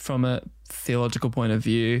from a theological point of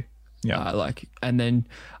view. And then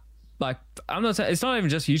like, I'm not saying, it's not even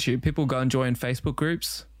just YouTube. People go and join Facebook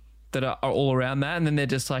groups that are all around that. And then they're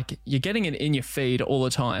just like, you're getting it in your feed all the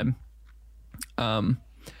time. And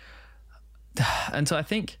so I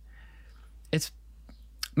think it's,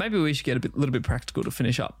 maybe we should get a little bit practical to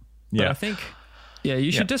finish up. But I think,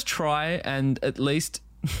 you should just try and at least,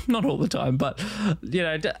 not all the time, but you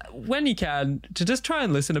know, when you can, to just try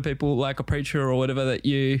and listen to people like a preacher or whatever that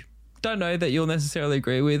you don't know that you'll necessarily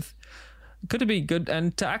agree with. Could it be good?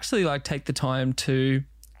 And to actually like take the time to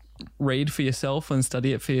read for yourself and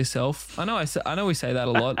study it for yourself. I know we say that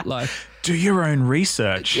a lot. Like, do your own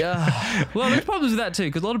research. Yeah. Well, there's problems with that too,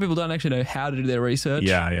 because a lot of people don't actually know how to do their research.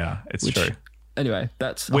 Yeah, it's true. Anyway,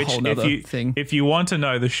 that's a whole nother thing. If you want to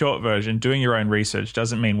know the short version, doing your own research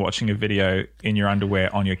doesn't mean watching a video in your underwear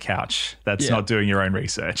on your couch. That's not doing your own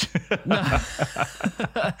research. No.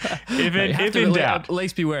 if in doubt. At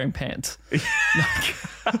least be wearing pants.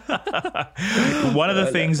 One of the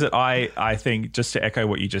things that I think, just to echo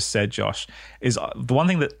what you just said, Josh, is the one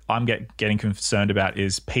thing that I'm getting concerned about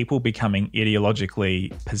is people becoming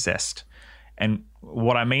ideologically possessed. And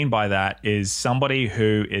what I mean by that is somebody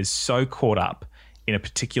who is so caught up in a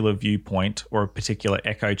particular viewpoint or a particular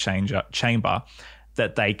echo chamber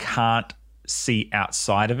that they can't see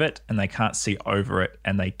outside of it and they can't see over it,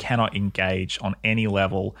 and they cannot engage on any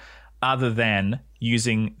level other than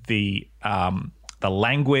using the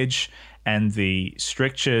language and the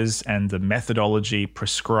strictures and the methodology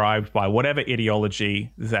prescribed by whatever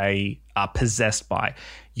ideology they are possessed by.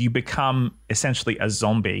 You become essentially a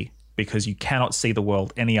zombie because you cannot see the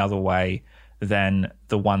world any other way than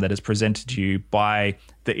the one that is presented to you by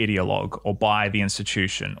the ideologue or by the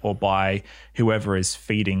institution or by whoever is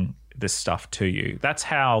feeding this stuff to you. That's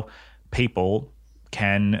how people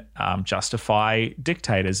can justify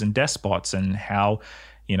dictators and despots, and how,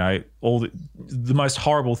 you know, all the most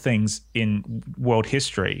horrible things in world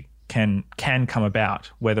history can come about,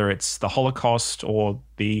 whether it's the Holocaust or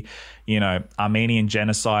the, you know, Armenian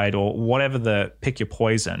genocide or whatever, pick your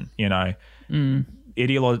poison, you know.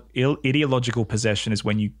 Ideological possession is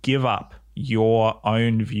when you give up your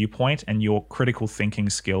own viewpoint and your critical thinking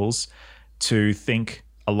skills to think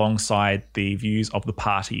alongside the views of the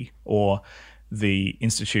party or the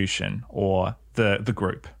institution or the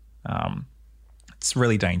group. It's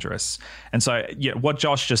really dangerous. And so, what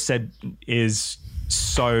Josh just said is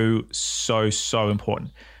so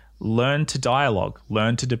important. Learn to dialogue,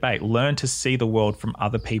 learn to debate, learn to see the world from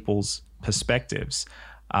other people's perspectives.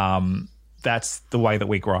 That's the way that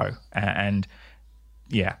we grow. And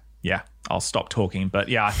I'll stop talking. But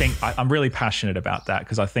yeah, I think I'm really passionate about that,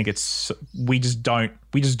 because I think we just don't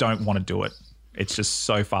want to do it. It's just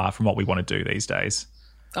so far from what we want to do these days.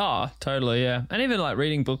 Oh, totally, yeah. And even like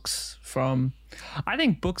reading books I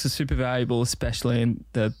think books are super valuable, especially in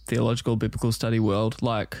the theological biblical study world.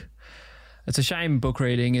 Like, it's a shame book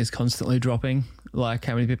reading is constantly dropping, like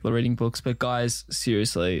how many people are reading books. But guys,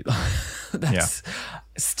 seriously, that's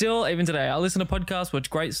still, even today, I listen to podcasts, watch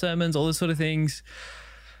great sermons, all those sort of things.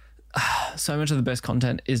 So much of the best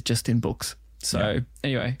content is just in books. So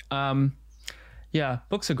anyway,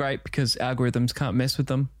 books are great because algorithms can't mess with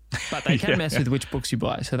them, but they can mess with which books you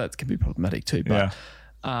buy. So that can be problematic too. But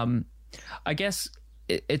I guess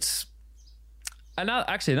it's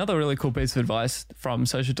another really cool piece of advice from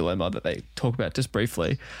Social Dilemma that they talk about just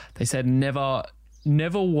briefly. They said, never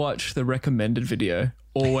watch the recommended video.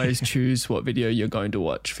 Always choose what video you're going to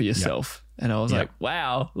watch for yourself. And I was like,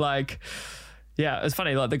 wow, like, yeah, it's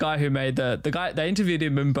funny. Like the guy who made the guy, they interviewed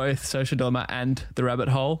him in both Social Dilemma and The Rabbit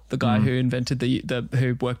Hole. The guy who invented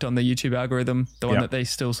who worked on the YouTube algorithm, the one that they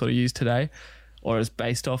still sort of use today, or is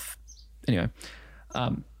based off. Anyway,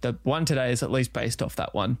 The one today is at least based off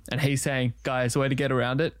that one. And he's saying, guys, the way to get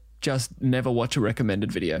around it, just never watch a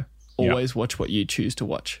recommended video. Always watch what you choose to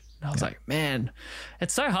watch. And I was like, man,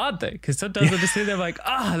 it's so hard though, because sometimes I just sit there like,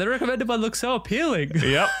 the recommended one looks so appealing.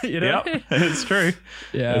 Yep. You know? Yep. It's true.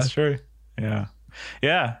 Yeah. It's true. Yeah.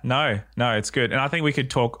 Yeah. No, it's good. And I think we could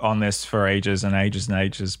talk on this for ages and ages and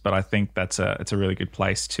ages, but I think it's a really good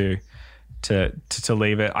place to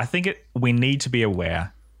leave it. I think we need to be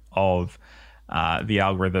aware of the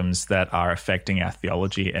algorithms that are affecting our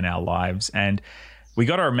theology and our lives. And we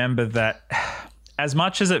got to remember that as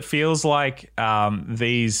much as it feels like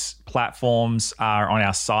these platforms are on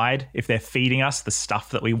our side, if they're feeding us the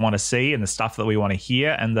stuff that we want to see and the stuff that we want to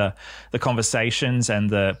hear and the conversations and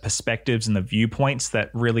the perspectives and the viewpoints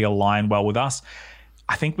that really align well with us,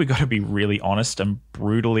 I think we've got to be really honest and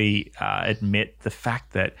brutally admit the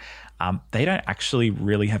fact that they don't actually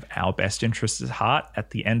really have our best interests at heart.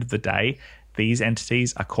 At the end of the day, these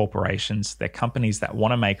entities are corporations. They're companies that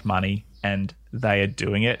want to make money, and they are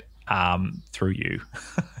doing it through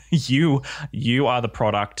you. You are the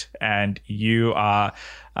product, and you are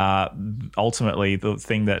ultimately the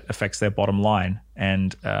thing that affects their bottom line.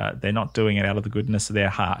 And they're not doing it out of the goodness of their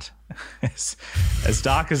heart. As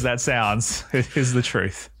dark as that sounds, it is the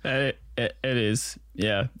truth. It is.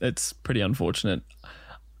 Yeah, it's pretty unfortunate.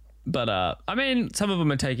 But I mean, some of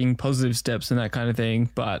them are taking positive steps and that kind of thing.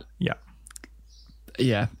 But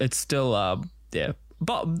yeah, it's still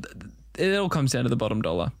but it all comes down to the bottom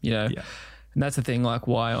dollar, you know. Yeah. And that's the thing. Like,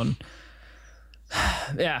 why on?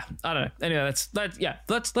 Yeah, I don't know. Anyway, let's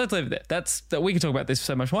leave it there. That we can talk about this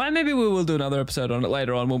so much more. And maybe we will do another episode on it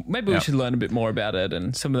later on. Maybe we should learn a bit more about it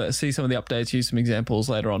and see some of the updates, use some examples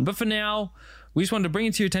later on. But for now, we just wanted to bring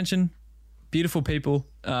it to your attention, beautiful people.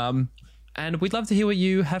 And we'd love to hear what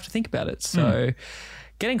you have to think about it. So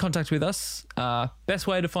get in contact with us. Best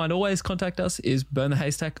way to always contact us is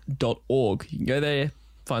burnthehaystack.org. You can go there,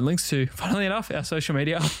 find links to, funnily enough, our social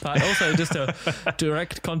media, but also just a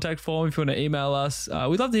direct contact form if you want to email us.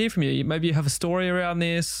 We'd love to hear from you. Maybe you have a story around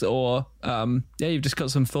this, or you've just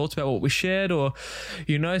got some thoughts about what we shared, or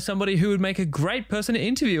you know somebody who would make a great person to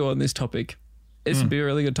interview on this topic. This would be a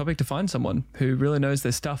really good topic to find someone who really knows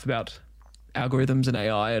their stuff about algorithms and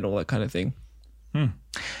AI and all that kind of thing.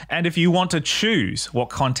 And if you want to choose what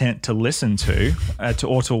content to listen to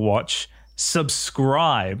or to watch,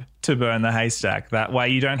 subscribe to Burn the Haystack. That way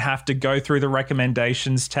you don't have to go through the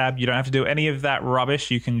recommendations tab. You don't have to do any of that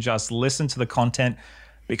rubbish. You can just listen to the content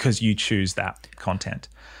because you choose that content.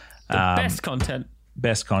 The best content.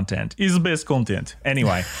 Best content is the best content.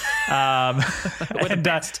 Anyway. We're the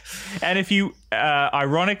best. And if you,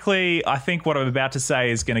 ironically, I think what I'm about to say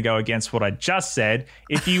is going to go against what I just said.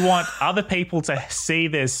 If you want other people to see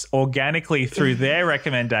this organically through their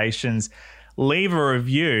recommendations, leave a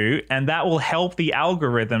review, and that will help the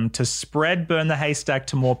algorithm to spread Burn the Haystack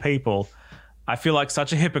to more people. I feel like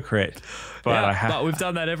such a hypocrite, but but we've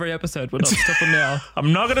done that every episode. We're not stopping now.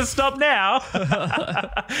 I'm not going to stop now.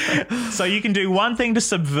 So you can do one thing to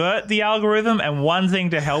subvert the algorithm and one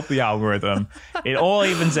thing to help the algorithm. It all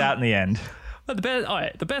evens out in the end. But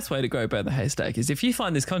the best way to grow Burn the Haystack is if you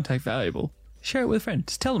find this content valuable, share it with a friend.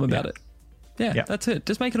 Just tell them about it. Yeah, that's it.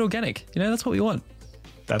 Just make it organic. You know, that's what we want.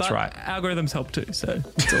 That's right. Algorithms help too, so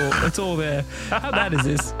it's all there. How bad is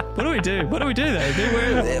this? What do we do? What do we do though?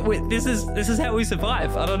 This is how we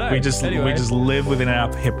survive. I don't know. We just live within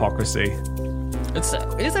our hypocrisy. Is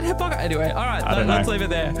it hypocrisy? Anyway, all right. Let's leave it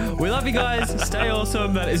there. We love you guys. Stay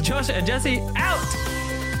awesome. That is Josh and Jesse out.